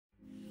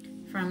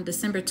From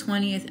December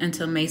 20th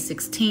until May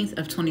 16th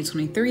of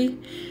 2023,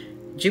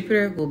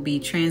 Jupiter will be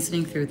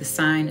transiting through the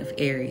sign of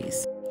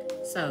Aries.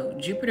 So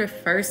Jupiter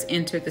first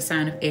entered the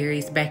sign of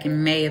Aries back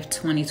in May of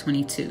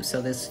 2022.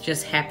 So this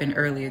just happened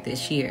earlier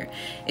this year.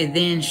 It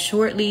then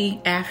shortly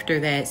after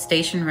that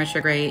stationed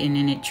retrograde, and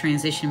then it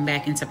transitioned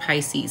back into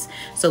Pisces.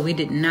 So we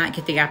did not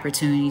get the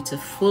opportunity to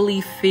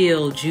fully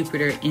feel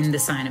Jupiter in the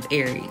sign of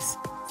Aries.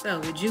 So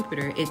with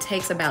Jupiter, it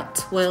takes about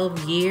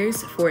 12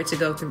 years for it to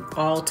go through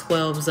all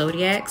 12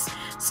 zodiacs.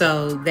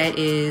 So that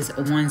is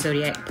one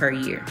zodiac per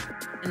year.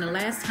 And the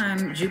last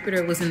time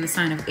Jupiter was in the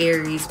sign of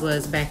Aries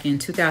was back in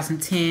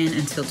 2010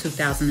 until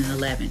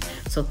 2011.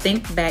 So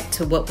think back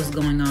to what was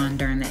going on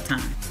during that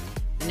time.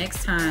 The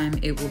next time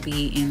it will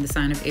be in the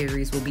sign of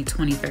Aries will be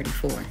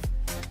 2034.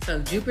 So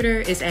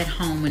Jupiter is at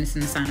home when it's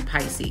in the sign of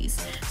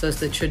Pisces. So it's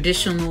the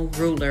traditional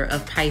ruler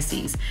of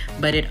Pisces,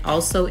 but it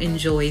also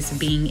enjoys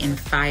being in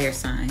fire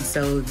signs.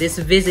 So this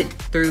visit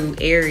through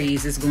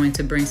Aries is going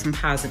to bring some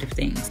positive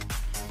things.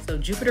 So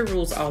Jupiter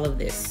rules all of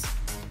this.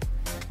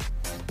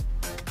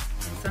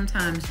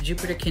 Sometimes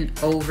Jupiter can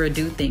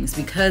overdo things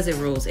because it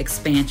rules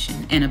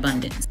expansion and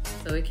abundance.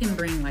 So it can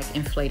bring like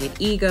inflated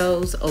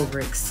egos, over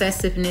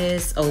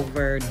excessiveness,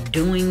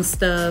 overdoing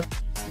stuff.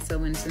 And so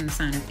when it's in the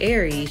sign of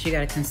Aries, you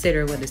got to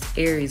consider what does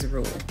Aries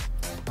rule?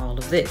 All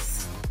of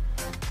this.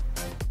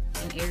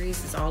 And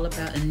Aries is all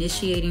about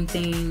initiating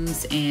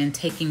things and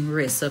taking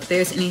risks. So if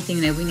there's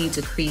anything that we need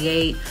to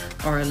create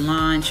or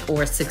launch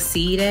or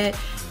succeed at,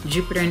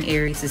 Jupiter in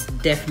Aries is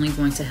definitely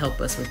going to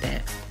help us with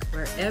that.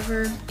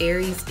 Wherever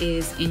Aries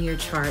is in your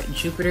chart,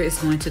 Jupiter is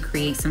going to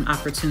create some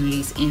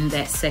opportunities in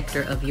that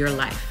sector of your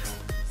life.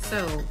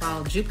 So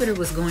while Jupiter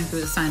was going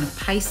through the sign of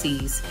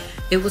Pisces,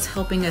 it was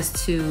helping us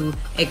to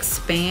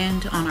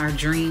expand on our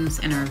dreams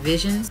and our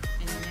visions.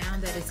 And now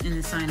that it's in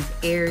the sign of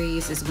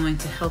Aries, it's going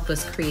to help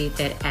us create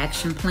that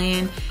action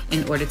plan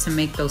in order to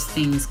make those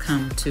things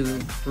come to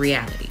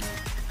reality.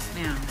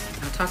 Now,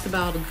 I talked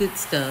about all the good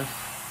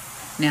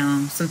stuff.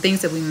 Now, some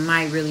things that we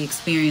might really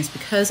experience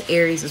because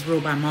Aries is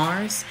ruled by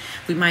Mars,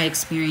 we might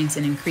experience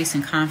an increase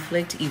in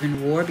conflict,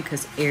 even war,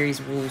 because Aries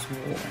rules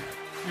war.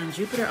 Now,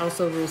 Jupiter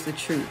also rules the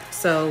truth.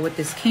 So what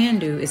this can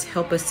do is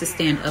help us to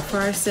stand up for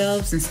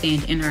ourselves and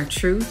stand in our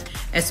truth,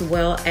 as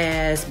well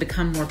as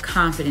become more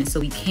confident so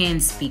we can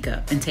speak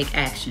up and take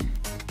action.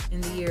 In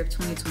the year of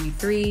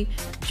 2023,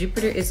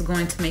 Jupiter is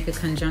going to make a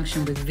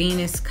conjunction with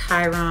Venus,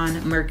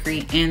 Chiron,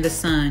 Mercury, and the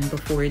Sun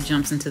before it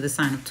jumps into the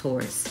sign of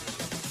Taurus.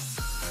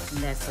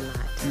 And that's a lot,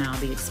 and I'll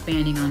be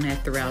expanding on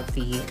that throughout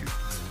the year.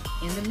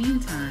 In the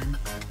meantime,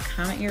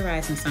 comment your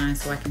rising sign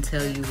so I can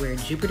tell you where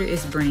Jupiter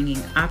is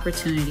bringing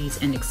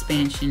opportunities and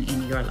expansion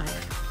in your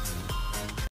life.